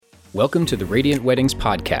Welcome to the Radiant Weddings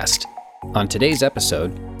podcast. On today's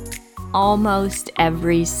episode, almost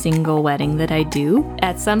every single wedding that I do,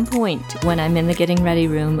 at some point when I'm in the getting ready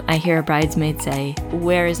room, I hear a bridesmaid say,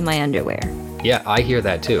 "Where is my underwear?" Yeah, I hear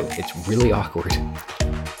that too. It's really awkward.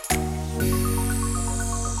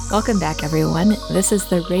 Welcome back, everyone. This is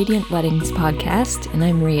the Radiant Weddings podcast, and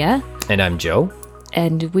I'm Ria. And I'm Joe.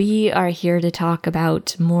 And we are here to talk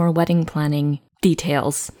about more wedding planning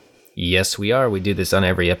details. Yes, we are. We do this on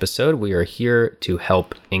every episode. We are here to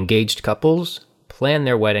help engaged couples plan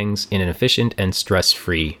their weddings in an efficient and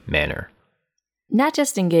stress-free manner. Not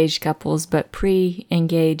just engaged couples, but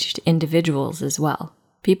pre-engaged individuals as well.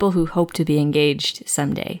 People who hope to be engaged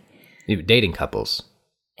someday. Dating couples.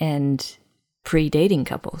 And pre-dating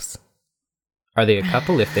couples. Are they a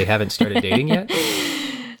couple if they haven't started dating yet?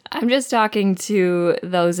 I'm just talking to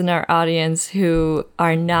those in our audience who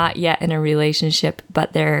are not yet in a relationship,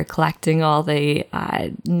 but they're collecting all the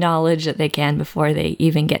knowledge that they can before they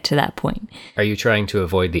even get to that point. Are you trying to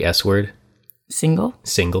avoid the S word? Single?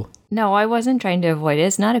 Single? No, I wasn't trying to avoid it.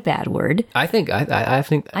 It's not a bad word. I think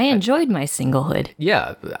I enjoyed my singlehood.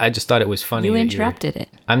 Yeah, I just thought it was funny. You interrupted it.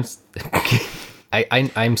 I'm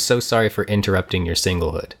so sorry for interrupting your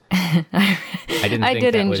singlehood. I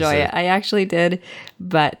did enjoy it. I actually did,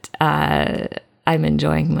 but I'm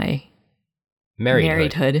enjoying my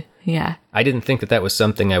marriedhood. Yeah. I didn't think that was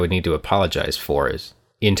something I would need to apologize for, is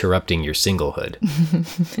interrupting your singlehood.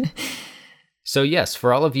 So yes,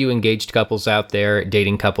 for all of you engaged couples out there,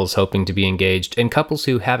 dating couples hoping to be engaged, and couples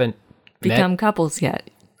who haven't become couples yet.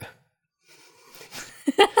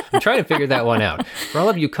 I'm trying to figure that one out. For all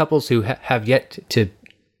of you couples who have yet to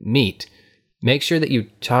meet, make sure that you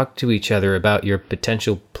talk to each other about your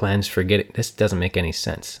potential plans for getting... This doesn't make any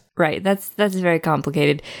sense. Right. That's very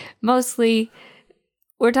complicated. Mostly,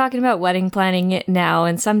 we're talking about wedding planning now,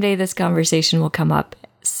 and someday this conversation will come up.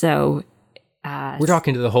 So... we're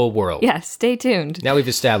talking to the whole world. Yeah, stay tuned. Now we've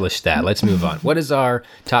established that. Let's move on. What is our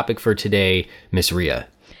topic for today, Miss Ria?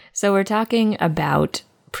 So we're talking about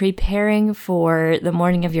preparing for the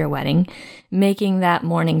morning of your wedding, making that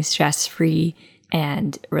morning stress-free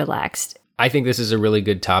and relaxed. I think this is a really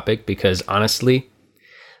good topic because honestly,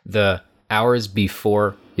 the hours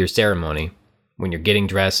before your ceremony, when you're getting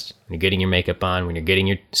dressed, when you're getting your makeup on, when you're getting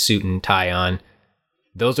your suit and tie on,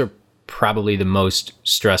 those are probably the most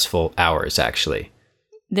stressful hours, actually.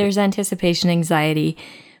 There's anticipation anxiety,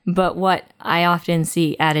 but what I often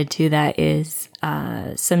see added to that is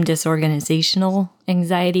some disorganizational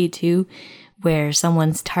anxiety too, where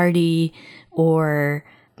someone's tardy or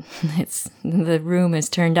the room is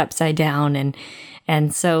turned upside down,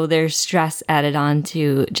 and so there's stress added on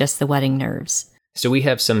to just the wedding nerves. So we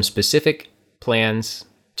have some specific plans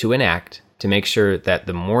to enact to make sure that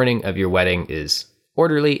the morning of your wedding is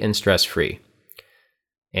orderly and stress-free.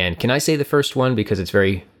 And can I say the first one because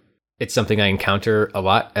it's something I encounter a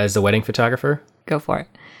lot as a wedding photographer? Go for it.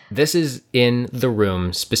 This is in the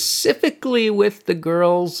room, specifically with the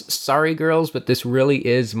girls. Sorry, girls, but this really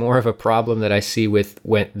is more of a problem that I see with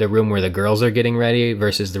the room where the girls are getting ready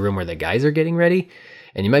versus the room where the guys are getting ready.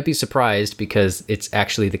 And you might be surprised because it's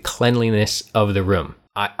actually the cleanliness of the room.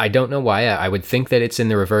 I don't know why. I would think that it's in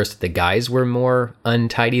the reverse, that the guys were more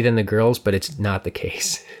untidy than the girls, but it's not the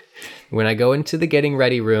case. When I go into the getting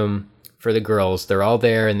ready room for the girls, they're all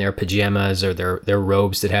there in their pajamas or their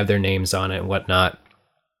robes that have their names on it and whatnot.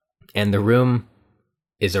 And the room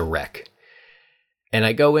is a wreck. And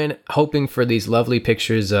I go in hoping for these lovely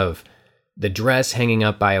pictures of the dress hanging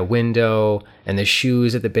up by a window and the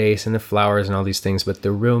shoes at the base and the flowers and all these things, but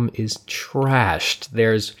the room is trashed.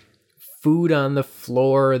 There's food on the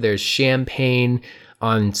floor, there's champagne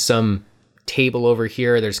on some table over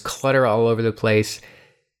here, there's clutter all over the place,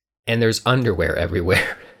 and there's underwear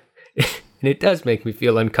everywhere. And it does make me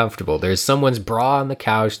feel uncomfortable. There's someone's bra on the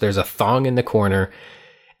couch, there's a thong in the corner.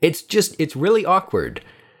 It's really awkward.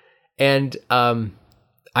 And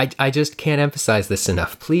I just can't emphasize this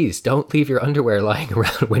enough. Please don't leave your underwear lying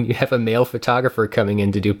around when you have a male photographer coming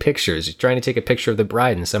in to do pictures. You're trying to take a picture of the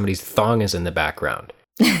bride and somebody's thong is in the background.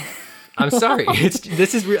 I'm sorry.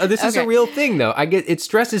 This is a real thing though. It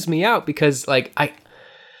stresses me out because you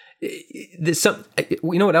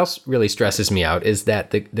know what else really stresses me out is that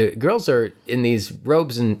the girls are in these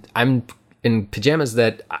robes and I'm in pajamas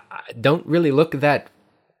that don't really look that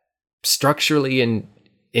structurally and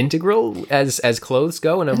integral as clothes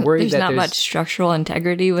go, and I'm worried there's not much structural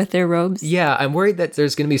integrity with their robes. Yeah, I'm worried that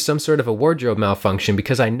there's going to be some sort of a wardrobe malfunction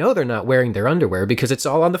because I know they're not wearing their underwear because it's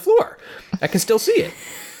all on the floor. I can still see it.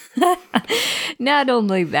 Not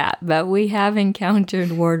only that, but we have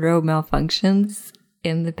encountered wardrobe malfunctions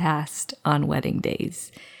in the past on wedding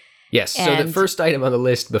days. Yes. So the first item on the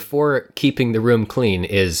list before keeping the room clean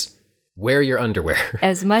is wear your underwear.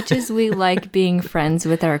 As much as we like being friends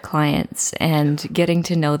with our clients and getting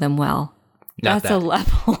to know them well, Not that's a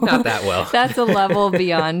level. Not that well. That's a level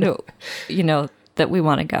beyond, that we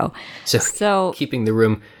want to go. So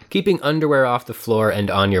keeping underwear off the floor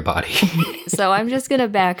and on your body. So I'm just going to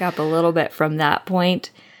back up a little bit from that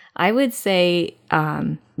point. I would say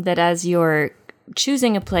that as you're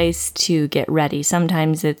choosing a place to get ready,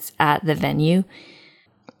 sometimes it's at the venue.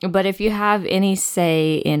 But if you have any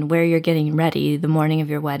say in where you're getting ready the morning of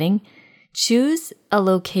your wedding, choose a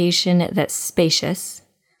location that's spacious,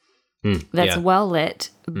 that's well lit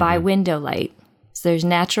by window light. So there's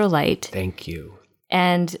natural light. Thank you.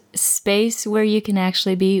 And space where you can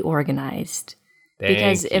actually be organized.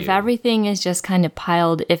 Because if everything is just kind of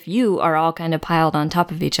piled, if you are all kind of piled on top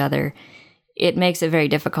of each other, it makes it very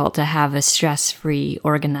difficult to have a stress-free,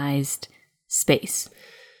 organized space.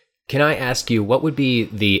 Can I ask you, what would be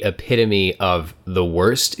the epitome of the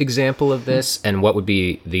worst example of this, and what would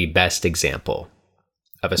be the best example?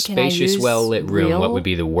 Of a spacious, well-lit room, real? What would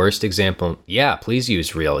be the worst example? Yeah, please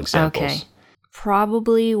use real examples. Okay.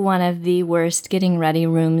 Probably one of the worst getting ready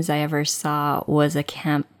rooms I ever saw was a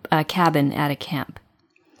cabin at a camp.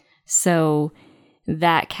 So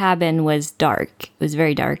that cabin was dark. It was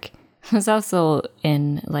very dark. It was also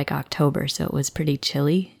in October, so it was pretty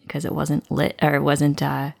chilly because it wasn't lit, or it wasn't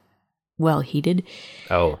well heated.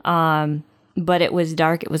 Oh. But it was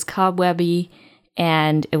dark. It was cobwebby,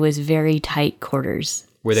 and it was very tight quarters.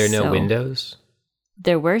 Were there no windows?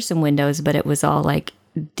 There were some windows, but it was all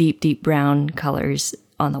deep brown colors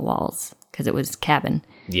on the walls because it was cabin.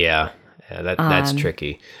 Yeah, that's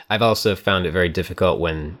tricky. I've also found it very difficult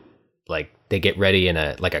when they get ready in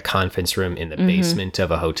a conference room in the basement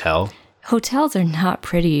of a hotel. Hotels are not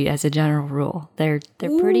pretty as a general rule. They're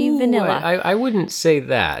pretty vanilla. I wouldn't say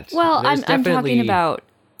that. Well, I'm talking about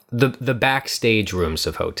the backstage rooms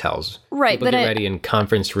of hotels. Right, People get ready in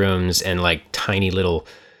conference rooms and tiny little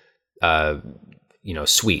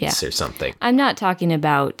suites or something. I'm not talking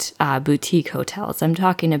about boutique hotels. I'm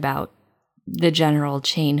talking about the general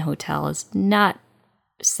chain hotels, not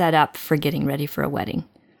set up for getting ready for a wedding.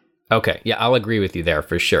 Okay. Yeah, I'll agree with you there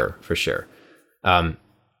for sure.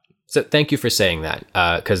 So thank you for saying that,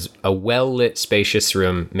 because a well-lit, spacious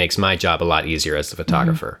room makes my job a lot easier as a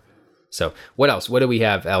photographer. So what else? What do we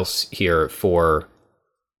have else here for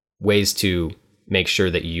ways to make sure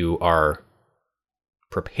that you are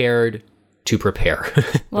prepared to prepare?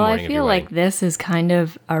 Well, I feel like this is kind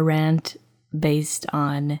of a rant based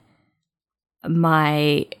on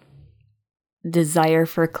my desire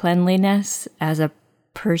for cleanliness as a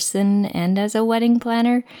person and as a wedding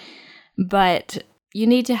planner. But you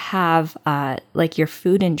need to have your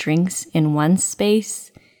food and drinks in one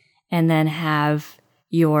space and then have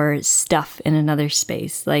your stuff in another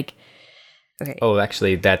space. Okay. Oh,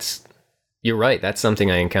 actually, you're right. That's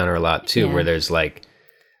something I encounter a lot too, where there's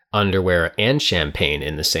underwear and champagne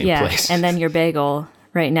in the same place. And then your bagel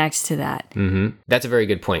right next to that. Mm-hmm. That's a very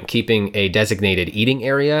good point. Keeping a designated eating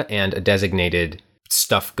area and a designated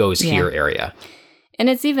stuff goes here area. And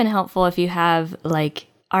it's even helpful if you have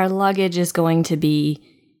our luggage is going to be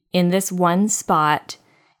in this one spot,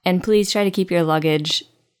 and please try to keep your luggage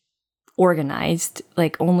organized.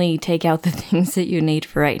 Only take out the things that you need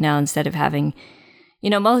for right now instead of having,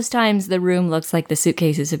 most times the room looks like the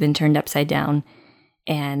suitcases have been turned upside down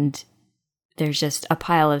and there's just a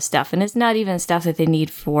pile of stuff, and it's not even stuff that they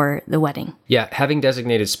need for the wedding. Yeah, having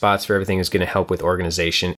designated spots for everything is going to help with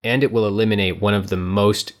organization, and it will eliminate one of the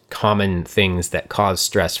most common things that cause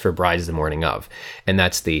stress for brides the morning of, and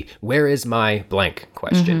that's the where is my blank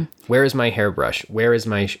question. Mm-hmm. Where is my hairbrush? Where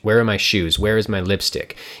are my shoes? Where is my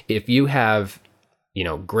lipstick? If you have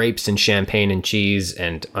grapes and champagne and cheese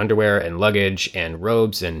and underwear and luggage and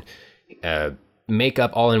robes and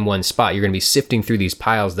makeup all in one spot, you're going to be sifting through these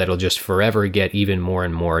piles that'll just forever get even more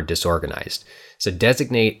and more disorganized. So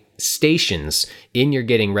designate stations in your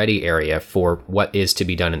getting ready area for what is to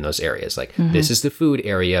be done in those areas. This is the food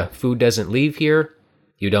area. Food doesn't leave here.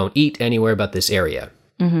 You don't eat anywhere but this area.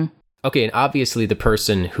 Mm-hmm. Okay, and obviously the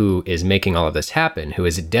person who is making all of this happen, who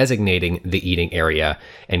is designating the eating area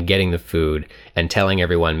and getting the food and telling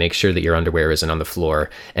everyone, make sure that your underwear isn't on the floor,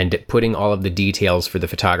 and putting all of the details for the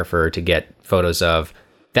photographer to get photos of,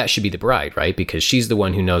 that should be the bride, right? Because she's the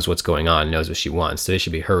one who knows what's going on, knows what she wants, so it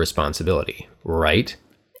should be her responsibility, right?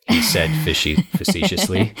 He said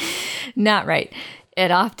facetiously. Not right. It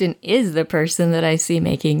often is the person that I see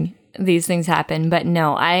making these things happen, but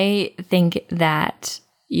no, I think that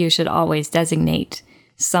you should always designate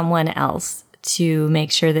someone else to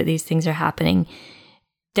make sure that these things are happening.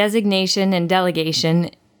 Designation and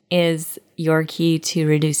delegation is your key to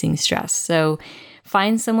reducing stress. So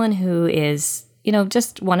find someone who is,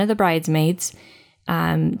 just one of the bridesmaids.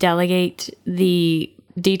 Delegate the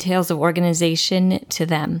details of organization to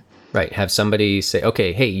them. Right. Have somebody say,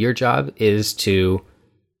 okay, hey, your job is to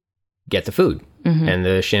get the food and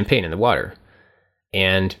the champagne and the water.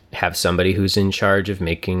 And have somebody who's in charge of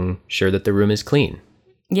making sure that the room is clean.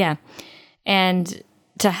 Yeah. And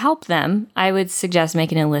to help them, I would suggest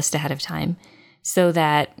making a list ahead of time so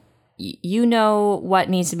that you know what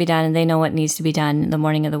needs to be done and they know what needs to be done the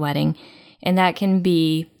morning of the wedding. And that can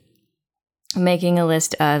be making a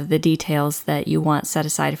list of the details that you want set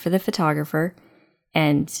aside for the photographer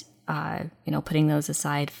and, putting those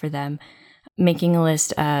aside for them. Making a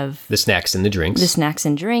list of the snacks and the drinks.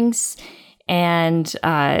 And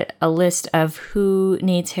a list of who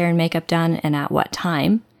needs hair and makeup done and at what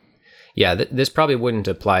time. Yeah, this probably wouldn't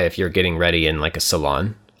apply if you're getting ready in like a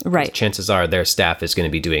salon. Right. Chances are their staff is going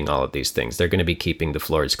to be doing all of these things. They're going to be keeping the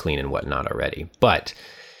floors clean and whatnot already. But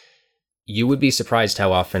you would be surprised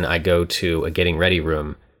how often I go to a getting ready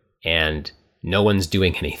room and no one's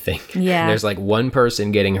doing anything. Yeah. There's like one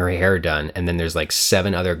person getting her hair done, and then there's like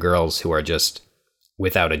 7 other girls who are just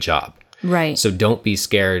without a job. Right. So don't be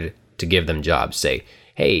scared to give them jobs. Say,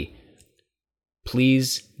 hey,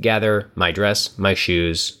 please gather my dress, my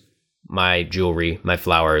shoes, my jewelry, my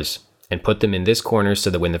flowers, and put them in this corner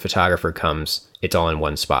so that when the photographer comes, it's all in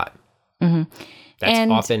one spot. Mm-hmm.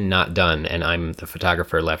 That's often not done, and I'm the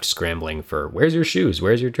photographer left scrambling for, where's your shoes?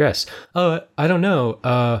 Where's your dress? Oh, I don't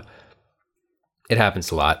know. It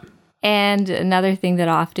happens a lot. And another thing that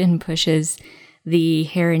often pushes the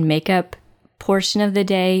hair and makeup portion of the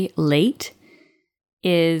day late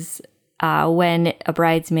is when a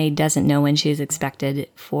bridesmaid doesn't know when she's expected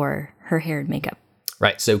for her hair and makeup.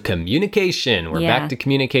 Right. So communication. We're back to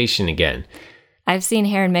communication again. I've seen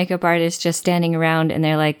hair and makeup artists just standing around and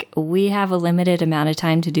they're like, we have a limited amount of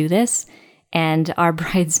time to do this, and our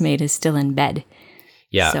bridesmaid is still in bed.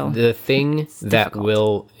 Yeah. So the thing that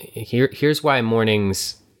here's why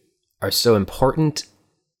mornings are so important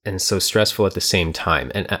and so stressful at the same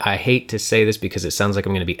time. And I hate to say this because it sounds like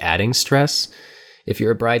I'm going to be adding stress if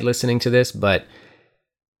you're a bride listening to this, but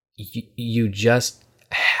you just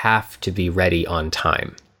have to be ready on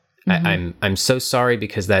time. Mm-hmm. I'm so sorry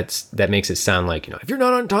because that makes it sound like, if you're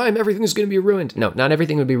not on time, everything's going to be ruined. No, not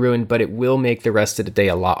everything would be ruined, but it will make the rest of the day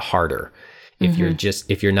a lot harder if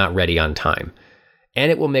you're not ready on time. And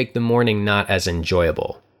it will make the morning not as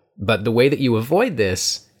enjoyable. But the way that you avoid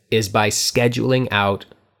this is by scheduling out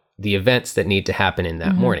the events that need to happen in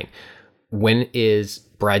that morning. When is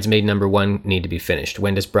bridesmaid number 1 need to be finished?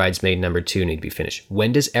 When does bridesmaid number 2 need to be finished?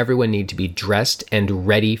 When does everyone need to be dressed and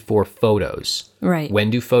ready for photos? Right.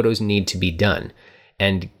 When do photos need to be done?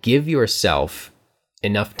 And give yourself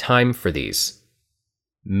enough time for these.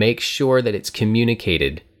 Make sure that it's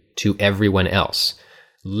communicated to everyone else.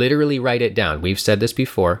 Literally write it down. We've said this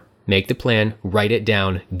before. Make the plan, write it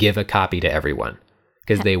down, give a copy to everyone.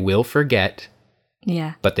 Because they will forget.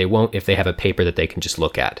 Yeah. But they won't if they have a paper that they can just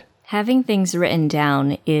look at. Having things written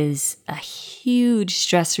down is a huge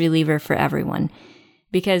stress reliever for everyone,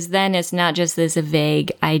 because then it's not just this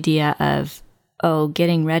vague idea of,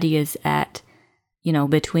 getting ready is at,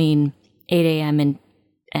 between 8 a.m.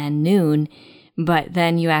 and noon, but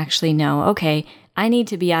then you actually know, okay, I need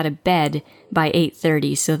to be out of bed by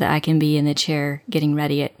 8:30 so that I can be in the chair getting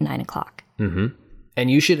ready at 9 o'clock. Mm-hmm. And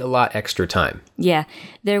you should allot extra time. Yeah,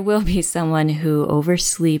 there will be someone who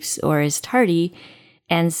oversleeps or is tardy.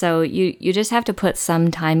 And so you just have to put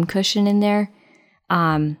some time cushion in there.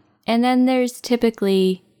 And then there's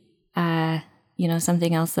typically,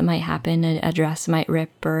 something else that might happen. A dress might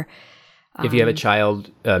rip, or... if you have a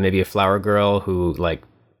child, maybe a flower girl who, like,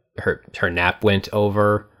 her nap went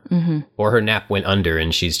over, or her nap went under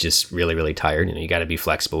and she's just really, really tired. You got to be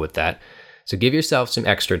flexible with that. So give yourself some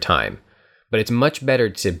extra time. But it's much better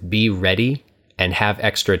to be ready and have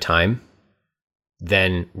extra time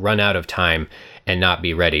than run out of time and not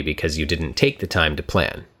be ready because you didn't take the time to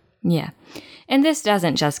plan. Yeah. And this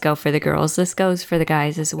doesn't just go for the girls. This goes for the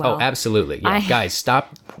guys as well. Oh, absolutely. Yeah. Guys,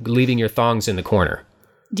 stop leaving your thongs in the corner.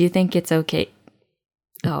 Do you think it's okay?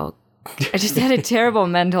 Oh, I just had a terrible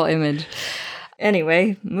mental image.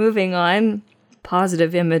 Anyway, moving on.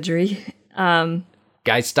 Positive imagery.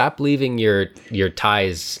 Guys, stop leaving your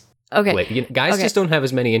ties. Okay. Guys just don't have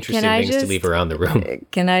as many interesting things to leave around the room.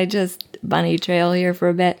 Can I just bunny trail here for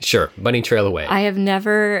a bit? Sure. Bunny trail away. I have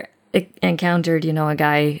never encountered, a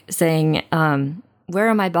guy saying, where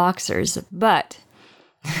are my boxers? But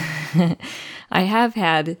I have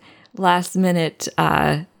had last minute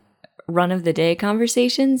run of the day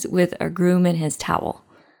conversations with a groom and his towel.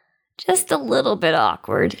 just a little bit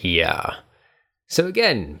awkward. Yeah. So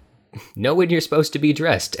again, know when you're supposed to be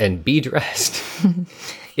dressed and be dressed.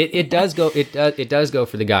 It does go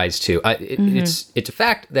for the guys too. It's a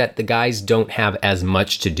fact that the guys don't have as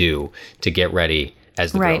much to do to get ready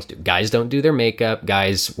as the girls do. Guys don't do their makeup.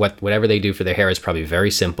 Guys, whatever they do for their hair is probably very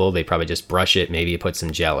simple. They probably just brush it, maybe put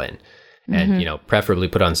some gel in. And, preferably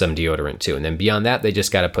put on some deodorant too. And then beyond that, they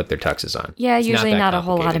just got to put their tuxes on. Yeah, it's usually not a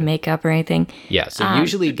whole lot of makeup or anything. Yeah, so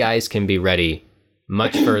usually guys can be ready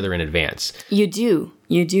much further in advance. You do.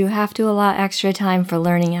 You do have to allot extra time for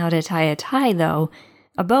learning how to tie a tie, though.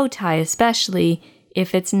 A bow tie, especially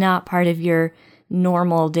if it's not part of your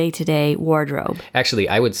normal day-to-day wardrobe. Actually,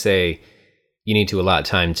 I would say you need to allot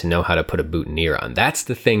time to know how to put a boutonniere on. That's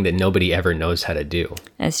the thing that nobody ever knows how to do.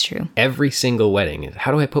 That's true. Every single wedding,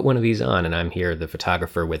 how do I put one of these on? And I'm here, the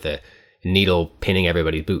photographer, with a needle pinning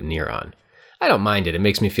everybody's boutonniere on. I don't mind it. It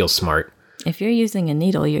makes me feel smart. If you're using a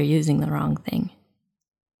needle, you're using the wrong thing.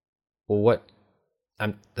 Well,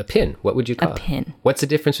 the pin. What would you call it? A pin. What's the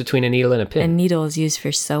difference between a needle and a pin? A needle is used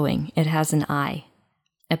for sewing. It has an eye.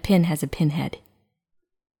 A pin has a pinhead.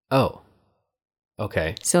 Oh.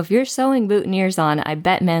 Okay. So if you're sewing boutonnieres on, I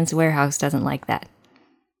bet Men's Warehouse doesn't like that.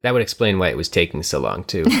 That would explain why it was taking so long,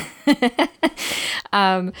 too.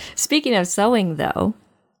 Speaking of sewing, though,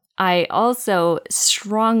 I also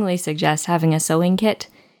strongly suggest having a sewing kit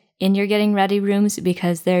in your getting ready rooms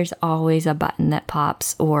because there's always a button that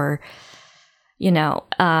pops or,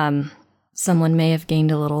 someone may have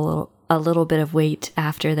gained a little bit of weight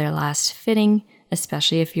after their last fitting,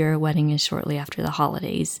 especially if your wedding is shortly after the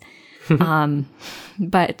holidays.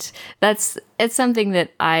 But it's something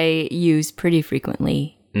that I use pretty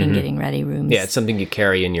frequently in getting ready rooms. Yeah, it's something you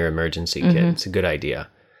carry in your emergency kit. It's a good idea.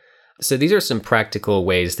 So these are some practical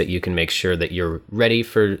ways that you can make sure that you're ready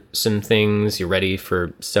for some things, you're ready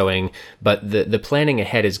for sewing, but the planning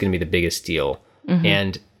ahead is going to be the biggest deal.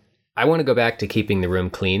 And I want to go back to keeping the room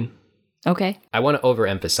clean. Okay. I want to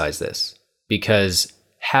overemphasize this because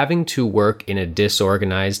having to work in a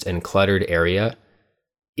disorganized and cluttered area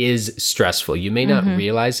is stressful. You may not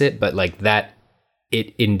realize it, but like that,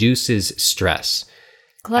 it induces stress.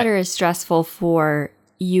 Clutter is stressful for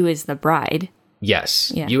you as the bride.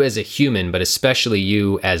 Yes, Yeah. you as a human, but especially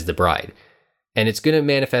you as the bride. And it's going to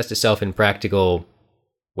manifest itself in practical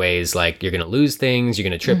ways, like you're going to lose things, you're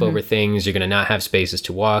going to trip over things, you're going to not have spaces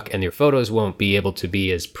to walk, and your photos won't be able to be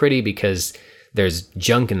as pretty because there's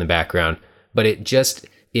junk in the background. But it just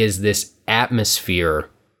is this atmosphere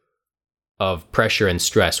of pressure and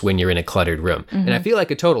stress when you're in a cluttered room. And I feel like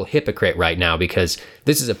a total hypocrite right now because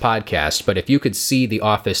this is a podcast, but if you could see the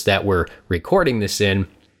office that we're recording this in,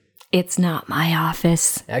 It's not my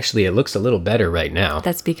office. actually it looks a little better right now.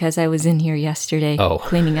 That's because I was in here yesterday Oh.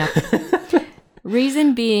 cleaning up.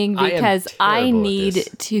 Reason being because I terrible at need this.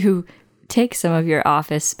 to take some of your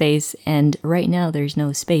office space, and right now there's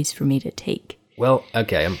no space for me to take. Well,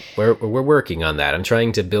 okay, we're working on that. I'm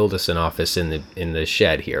trying to build us an office in the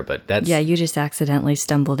shed here, but that's Yeah, you just accidentally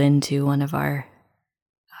stumbled into one of our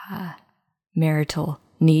marital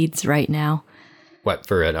needs right now. what,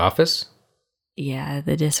 for an office? Yeah,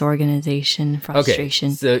 the disorganization, frustration.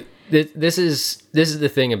 Okay, so this is the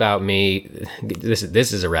thing about me. This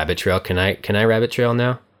is a rabbit trail. Can I rabbit trail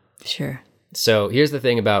now? Sure. So here's the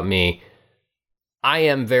thing about me. I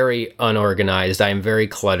am very unorganized. I am very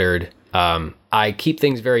cluttered. I keep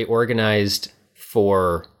things very organized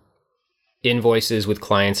for invoices with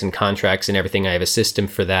clients and contracts and everything. I have a system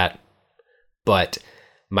for that. But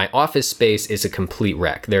my office space is a complete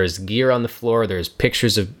wreck. There's gear on the floor. There's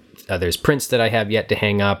pictures of, there's prints that I have yet to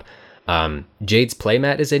hang up. Jade's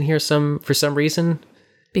playmat is in here for some reason.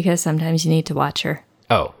 Because sometimes you need to watch her.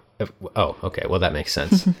 Oh, okay. Well, that makes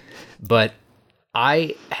sense. But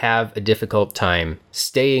I have a difficult time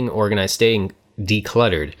staying organized, staying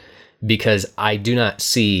decluttered, because I do not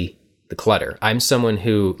see the clutter. I'm someone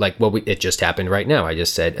who, like, it just happened right now. I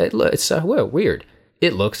just said, it's weird.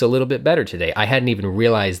 It looks a little bit better today. I hadn't even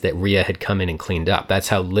realized that Rhea had come in and cleaned up. That's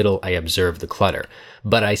how little I observe the clutter.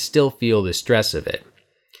 But I still feel the stress of it.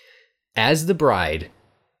 As the bride,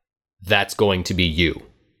 that's going to be you.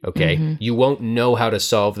 Okay? You won't know how to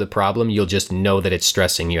solve the problem. You'll just know that it's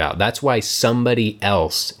stressing you out. That's why somebody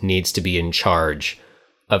else needs to be in charge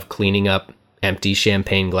of cleaning up empty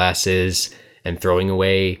champagne glasses and throwing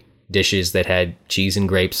away dishes that had cheese and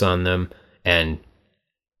grapes on them and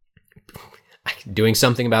doing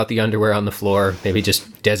something about the underwear on the floor, maybe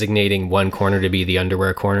just designating one corner to be the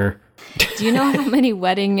underwear corner. Do you know how many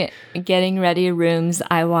wedding getting ready rooms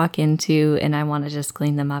I walk into and I want to just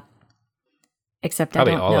clean them up? Except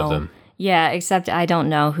Probably I don't all know. of them. Yeah, except I don't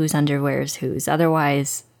know whose underwear is whose.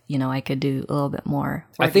 Otherwise, I could do a little bit more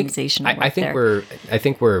organizational work I think there. we're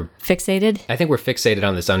Fixated? I think we're fixated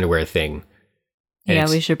on this underwear thing. And Yeah,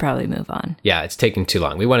 we should probably move on. Yeah, it's taking too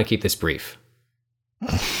long. We want to keep this brief.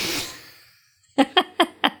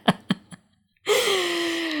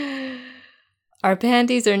 Our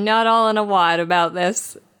panties are not all in a wad about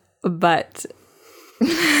this, but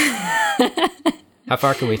How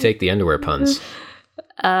far can we take the underwear puns?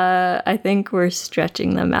 I think we're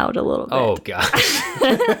stretching them out a little bit. Oh gosh.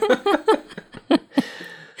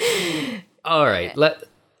 All right.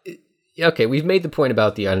 Okay, we've made the point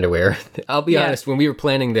about the underwear. I'll be honest, when we were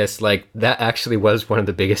planning this, that actually was one of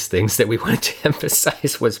the biggest things that we wanted to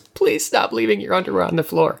emphasize was please stop leaving your underwear on the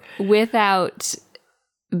floor. Without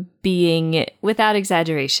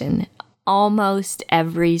exaggeration, almost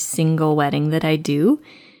every single wedding that I do,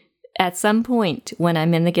 at some point when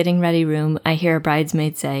I'm in the getting ready room, I hear a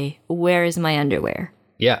bridesmaid say, "Where is my underwear?"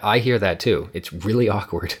 Yeah, I hear that too. It's really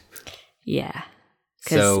awkward. Yeah.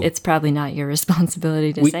 Because it's probably not your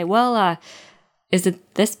responsibility to say, well, is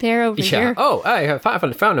it this pair over here? Oh, I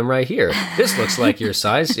found them right here. This looks like your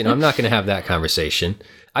size. I'm not going to have that conversation.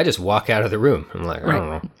 I just walk out of the room. I'm like, I don't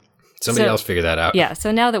know. Somebody else figure that out. Yeah,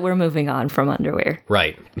 so now that we're moving on from underwear.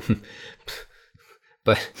 Right.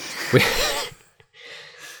 But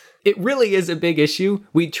it really is a big issue.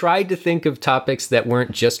 We tried to think of topics that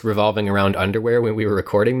weren't just revolving around underwear when we were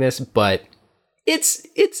recording this, but it's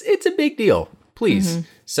a big deal. Please. Mm-hmm.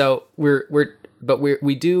 So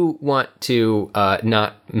we do want to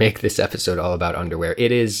not make this episode all about underwear.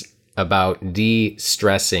 It is about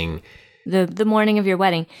de-stressing the morning of your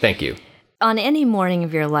wedding. Thank you. On any morning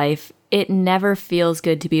of your life, it never feels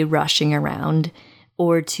good to be rushing around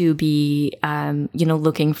or to be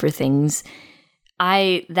looking for things.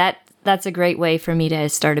 That's a great way for me to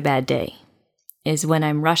start a bad day. Is when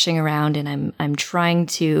I'm rushing around and I'm trying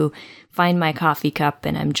to find my coffee cup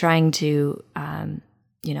and I'm trying to,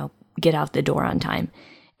 get out the door on time.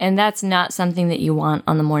 And that's not something that you want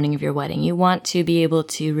on the morning of your wedding. You want to be able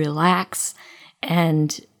to relax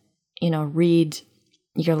and, read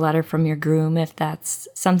your letter from your groom if that's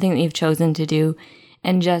something that you've chosen to do,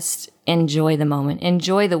 and just enjoy the moment.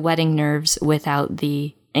 Enjoy the wedding nerves without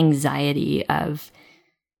the anxiety of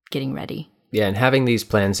getting ready. Yeah, and having these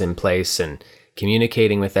plans in place and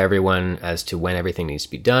communicating with everyone as to when everything needs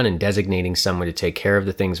to be done and designating someone to take care of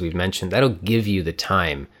the things we've mentioned, that'll give you the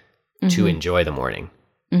time to enjoy the morning.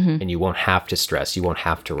 Mm-hmm. And you won't have to stress. You won't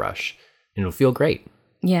have to rush. And it'll feel great.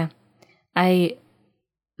 Yeah.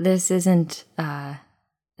 This isn't,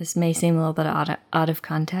 this may seem a little bit out of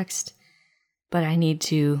context, but I need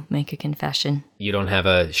to make a confession. You don't have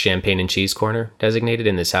a champagne and cheese corner designated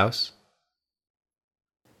in this house?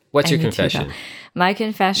 What's your confession? My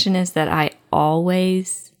confession is that I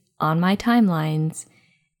always, on my timelines,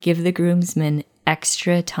 give the groomsmen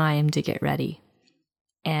extra time to get ready.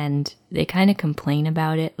 And they kind of complain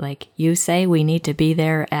about it. Like, you say we need to be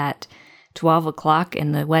there at 12 o'clock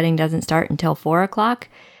and the wedding doesn't start until 4 o'clock.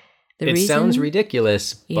 It sounds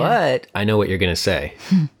ridiculous, but I know what you're going to say.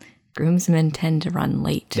 Groomsmen tend to run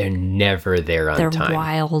late. They're never there on time. They're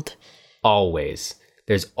wild. Always.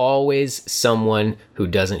 There's always someone who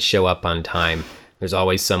doesn't show up on time. There's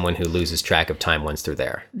always someone who loses track of time once they're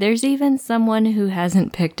there. There's even someone who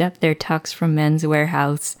hasn't picked up their tux from Men's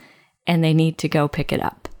Warehouse and they need to go pick it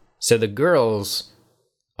up. So the girls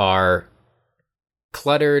are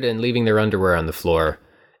cluttered and leaving their underwear on the floor,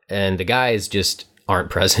 and the guys just aren't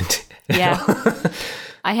present. Yeah.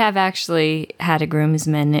 I have actually had a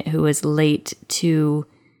groomsman who was late to...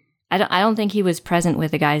 I don't think he was present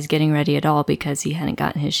with the guys getting ready at all because he hadn't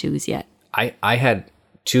gotten his shoes yet. I had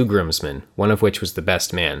 2 groomsmen, one of which was the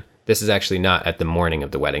best man. This is actually not at the morning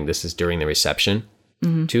of the wedding. This is during the reception.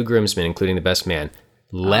 Mm-hmm. 2 groomsmen, including the best man,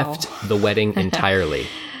 left the wedding entirely.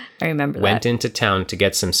 I remember that. Went into town to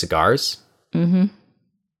get some cigars. Mm-hmm.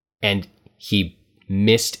 And he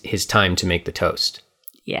missed his time to make the toast.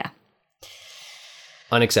 Yeah.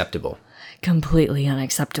 Unacceptable. Completely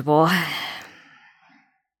unacceptable.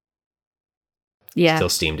 Yeah. Still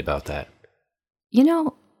steamed about that.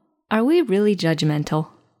 Are we really judgmental?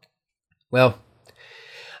 Well,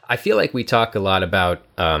 I feel like we talk a lot about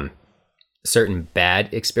certain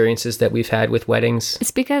bad experiences that we've had with weddings.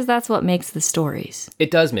 It's because that's what makes the stories. It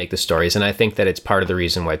does make the stories, and I think that it's part of the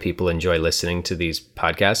reason why people enjoy listening to these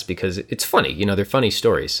podcasts, because it's funny. They're funny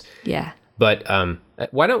stories. Yeah. But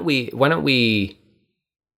why don't we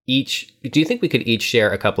each... Do you think we could each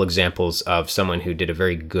share a couple examples of someone who did a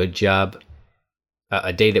very good job?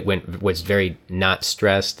 A day that was very not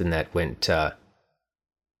stressed and that went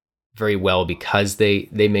very well because they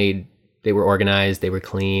were organized, they were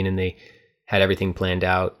clean, and they had everything planned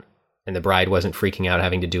out. and the bride wasn't freaking out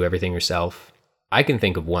having to do everything herself. I can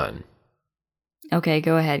think of one. Okay,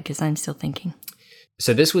 go ahead, because I'm still thinking.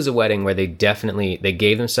 So this was a wedding where they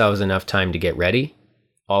gave themselves enough time to get ready.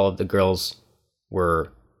 All of the girls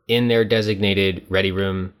were in their designated ready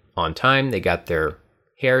room on time. They got their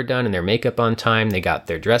hair done and their makeup on time. They got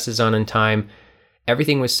their dresses on time.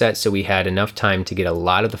 Everything was set, so we had enough time to get a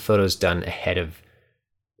lot of the photos done ahead of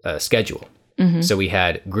schedule. Mm-hmm. So we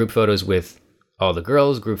had group photos with all the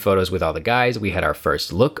girls, group photos with all the guys. We had our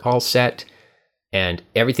first look all set, and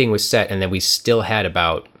everything was set. And then we still had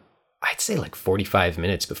about, I'd say like 45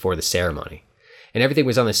 minutes before the ceremony. And everything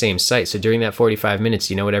was on the same site. So during that 45 minutes,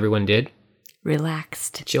 you know what everyone did?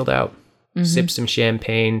 Relaxed. Chilled out. Mm-hmm. Sipped some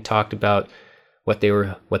champagne, talked about what they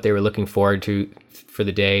were looking forward to for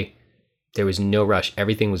the day. There was no rush.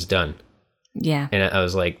 Everything was done. Yeah. And I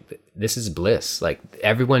was like, this is bliss. Like,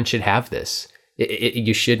 everyone should have this.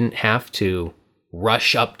 You shouldn't have to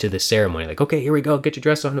rush up to the ceremony. Like, okay, here we go. Get your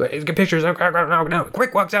dress on. Get pictures. No.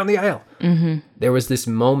 Quick, walk down the aisle. Mm-hmm. There was this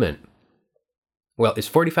moment. Well, is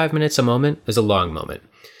 45 minutes a moment? It's a long moment.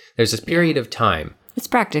 There's this period of time. It's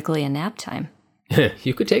practically a nap time.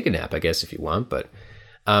 You could take a nap, I guess, if you want. But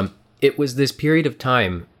it was this period of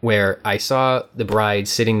time where I saw the bride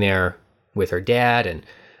sitting there with her dad and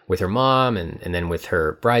with her mom and then with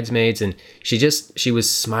her bridesmaids. And she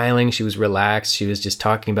was smiling. She was relaxed. She was just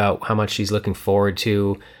talking about how much she's looking forward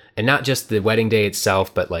to. And not just the wedding day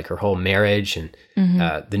itself, but like her whole marriage and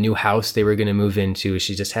the new house they were going to move into.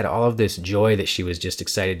 She just had all of this joy that she was just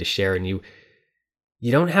excited to share. And you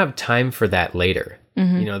don't have time for that later.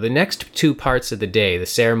 Mm-hmm. You know, the next two parts of the day, the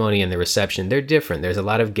ceremony and the reception, they're different. There's a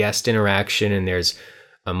lot of guest interaction and there's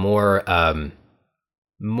a more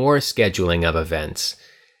scheduling of events.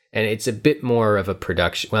 And it's a bit more of a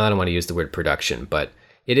production. Well, I don't want to use the word production, but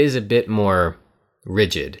it is a bit more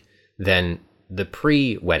rigid than the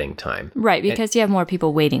pre-wedding time. Right, because you have more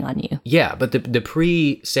people waiting on you. Yeah, but the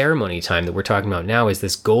pre-ceremony time that we're talking about now is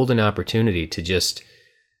this golden opportunity to just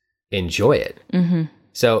enjoy it. Mm-hmm.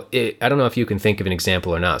 So I don't know if you can think of an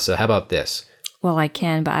example or not. So how about this? Well, I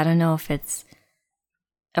can, but I don't know if it's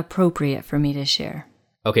appropriate for me to share.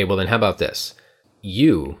 Okay, well then how about this?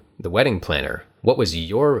 You, the wedding planner, what was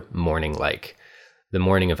your morning like? The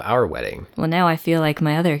morning of our wedding? Well, now I feel like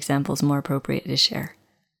my other example is more appropriate to share.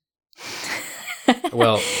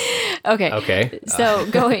 Well, okay. So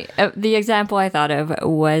the example I thought of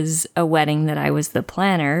was a wedding that I was the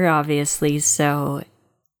planner, obviously. So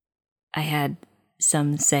I had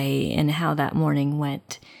some say in how that morning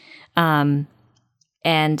went.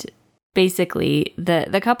 And basically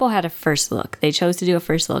the couple had a first look. They chose to do a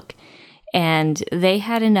first look, and they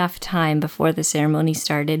had enough time before the ceremony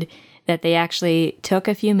started that they actually took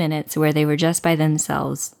a few minutes where they were just by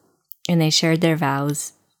themselves and they shared their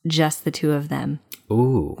vows. Just the two of them.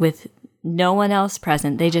 Ooh. With no one else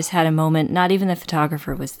present. They just had a moment. Not even the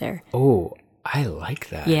photographer was there. Oh, I like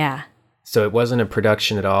that. Yeah. So it wasn't a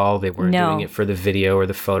production at all? They weren't doing it for the video or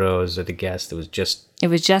the photos or the guests? It was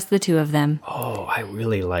just the two of them. Oh, I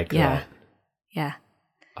really like that. Yeah.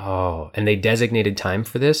 Oh, and they designated time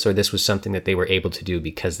for this? Or this was something that they were able to do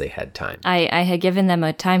because they had time? I had given them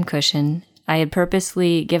a time cushion. I had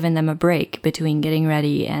purposely given them a break between getting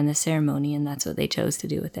ready and the ceremony, and that's what they chose to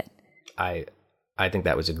do with it. I think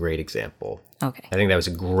that was a great example. Okay. I think that was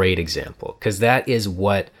a great example, because that is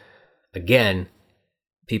what, again,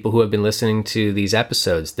 people who have been listening to these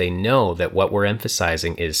episodes, they know that what we're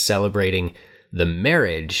emphasizing is celebrating the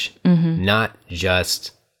marriage, not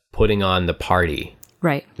just putting on the party.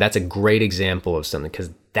 Right. That's a great example of something, because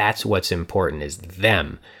that's what's important, is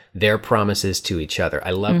them. Their promises to each other.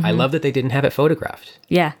 I love that they didn't have it photographed.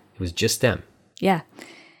 Yeah. It was just them. Yeah.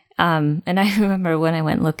 And I remember when I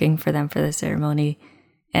went looking for them for the ceremony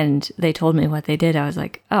and they told me what they did, I was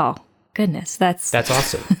like, oh, goodness, that's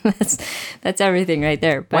awesome. that's everything right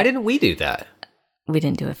there. But why didn't we do that? We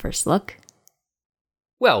didn't do a first look.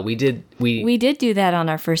 Well, we did. We did do that on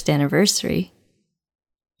our first anniversary.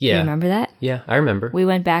 Yeah. You remember that? Yeah, I remember. We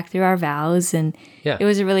went back through our vows, and it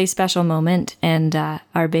was a really special moment. And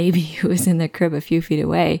our baby, who was in the crib a few feet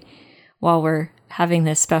away, while we're having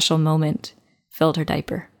this special moment, filled her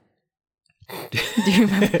diaper. Do you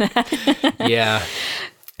remember that? Yeah.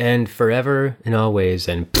 And forever and always,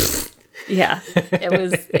 and yeah,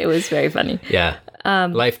 it was very funny. Yeah.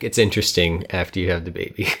 Life gets interesting after you have the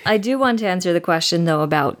baby. I do want to answer the question, though,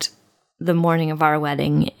 about the morning of our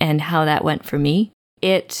wedding and how that went for me.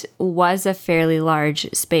 It was a fairly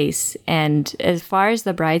large space, and as far as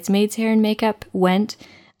the bridesmaids' hair and makeup went,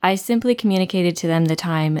 I simply communicated to them the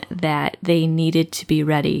time that they needed to be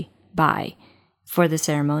ready by for the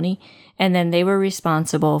ceremony, and then they were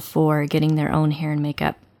responsible for getting their own hair and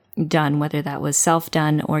makeup done, whether that was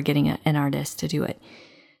self-done or getting an artist to do it.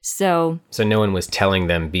 So no one was telling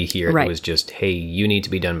them be here. Right. It was just, hey, you need to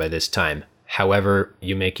be done by this time. However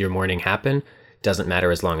you make your morning happen, doesn't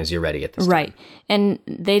matter as long as you're ready at this time. Right. And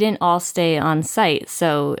they didn't all stay on site,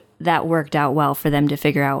 so that worked out well for them to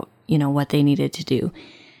figure out, what they needed to do.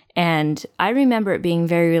 And I remember it being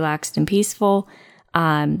very relaxed and peaceful.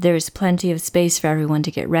 There was plenty of space for everyone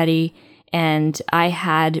to get ready. And I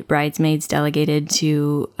had bridesmaids delegated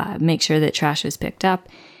to make sure that trash was picked up.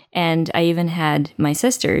 And I even had my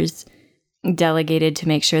sisters delegated to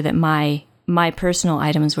make sure that my personal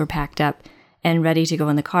items were packed up and ready to go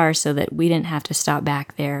in the car so that we didn't have to stop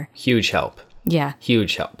back there. Huge help. Yeah.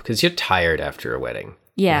 Huge help, because you're tired after a wedding.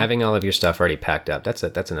 Yeah. And having all of your stuff already packed up, that's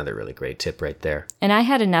another really great tip right there. And I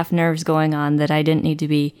had enough nerves going on that I didn't need to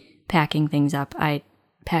be packing things up.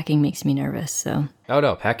 Packing makes me nervous, so. Oh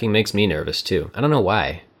no, packing makes me nervous too. I don't know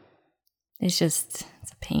why. It's a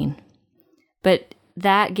pain. But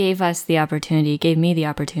that gave me the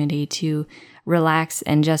opportunity to relax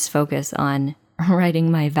and just focus on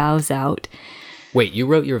writing my vows out. Wait, you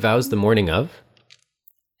wrote your vows the morning of?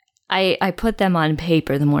 I put them on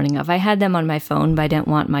paper the morning of. I had them on my phone, but I didn't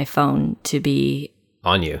want my phone to be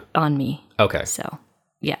on you. On me. Okay. So,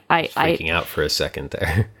 yeah, freaking out for a second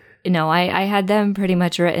there. No, I had them pretty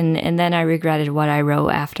much written, and then I regretted what I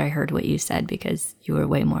wrote after I heard what you said because you were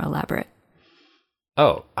way more elaborate.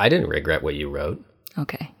 Oh, I didn't regret what you wrote.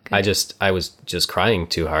 Okay. Good. I was just crying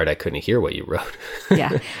too hard. I couldn't hear what you wrote.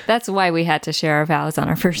 Yeah, that's why we had to share our vows on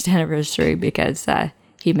our first anniversary, because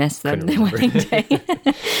he missed them the wedding day.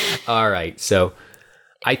 All right, so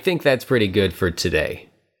I think that's pretty good for today.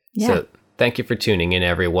 Yeah. So thank you for tuning in,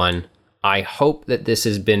 everyone. I hope that this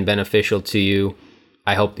has been beneficial to you.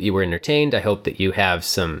 I hope that you were entertained. I hope that you have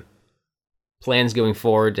some plans going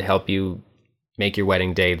forward to help you make your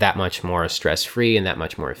wedding day that much more stress-free and that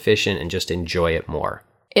much more efficient, and just enjoy it more.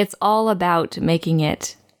 It's all about making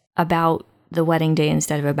it about the wedding day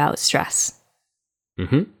instead of about stress.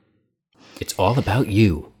 Mm-hmm. It's all about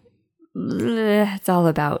you. It's all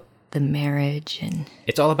about the marriage, and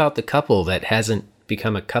it's all about the couple that hasn't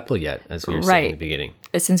become a couple yet, as we were saying in the beginning.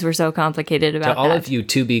 Since we're so complicated about to all of you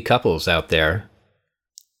to-be couples out there,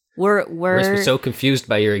 we're so confused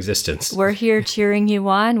by your existence. We're here cheering you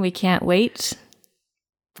on. We can't wait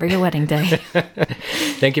for your wedding day.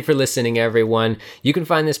 Thank you for listening, everyone. You can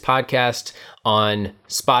find this podcast on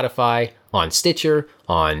Spotify, on Stitcher,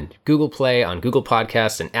 on Google Play, on Google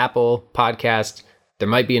Podcasts, and Apple Podcasts. There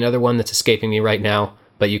might be another one that's escaping me right now,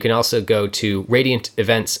 but you can also go to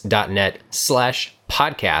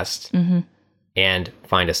radiantevents.net/podcast and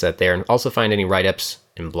find us out there, and also find any write-ups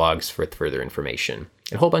and blogs for further information,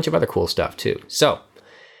 and a whole bunch of other cool stuff too. So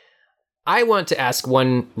I want to ask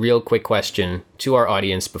one real quick question to our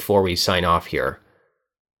audience before we sign off here.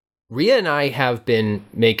 Rhea and I have been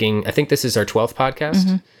making, I think this is our 12th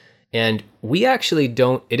podcast, and we actually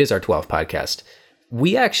don't, it is our 12th podcast.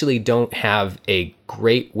 We actually don't have a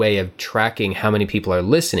great way of tracking how many people are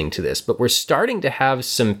listening to this, but we're starting to have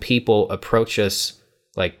some people approach us,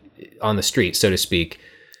 like on the street, so to speak,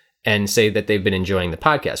 and say that they've been enjoying the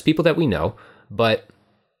podcast. People that we know, but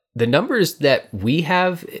the numbers that we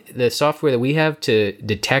have, the software that we have to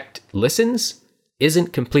detect listens,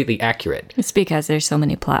 isn't completely accurate. It's because there's so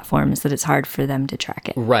many platforms that it's hard for them to track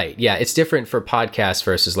it. Right. Yeah. It's different for podcasts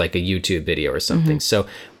versus like a YouTube video or something. So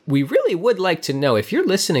we really would like to know, if you're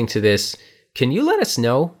listening to this, can you let us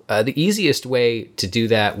know? The easiest way to do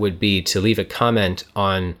that would be to leave a comment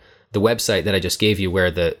on the website that I just gave you,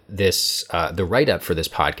 where the write-up for this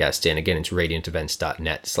podcast, and again, it's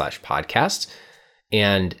radiantevents.net/podcast.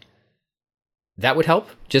 And that would help.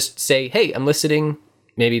 Just say, hey, I'm listening,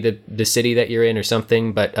 maybe the city that you're in or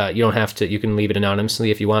something, but you don't have to, you can leave it anonymously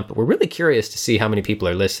if you want, but we're really curious to see how many people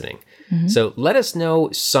are listening. So let us know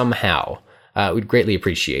somehow. We'd greatly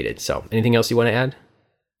appreciate it. So anything else you want to add?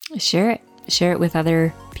 Share it with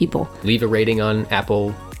other people. Leave a rating on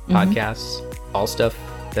Apple Podcasts, all stuff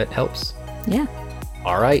that helps. Yeah.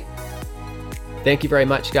 All right. Thank you very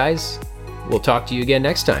much, guys. We'll talk to you again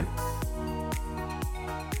next time.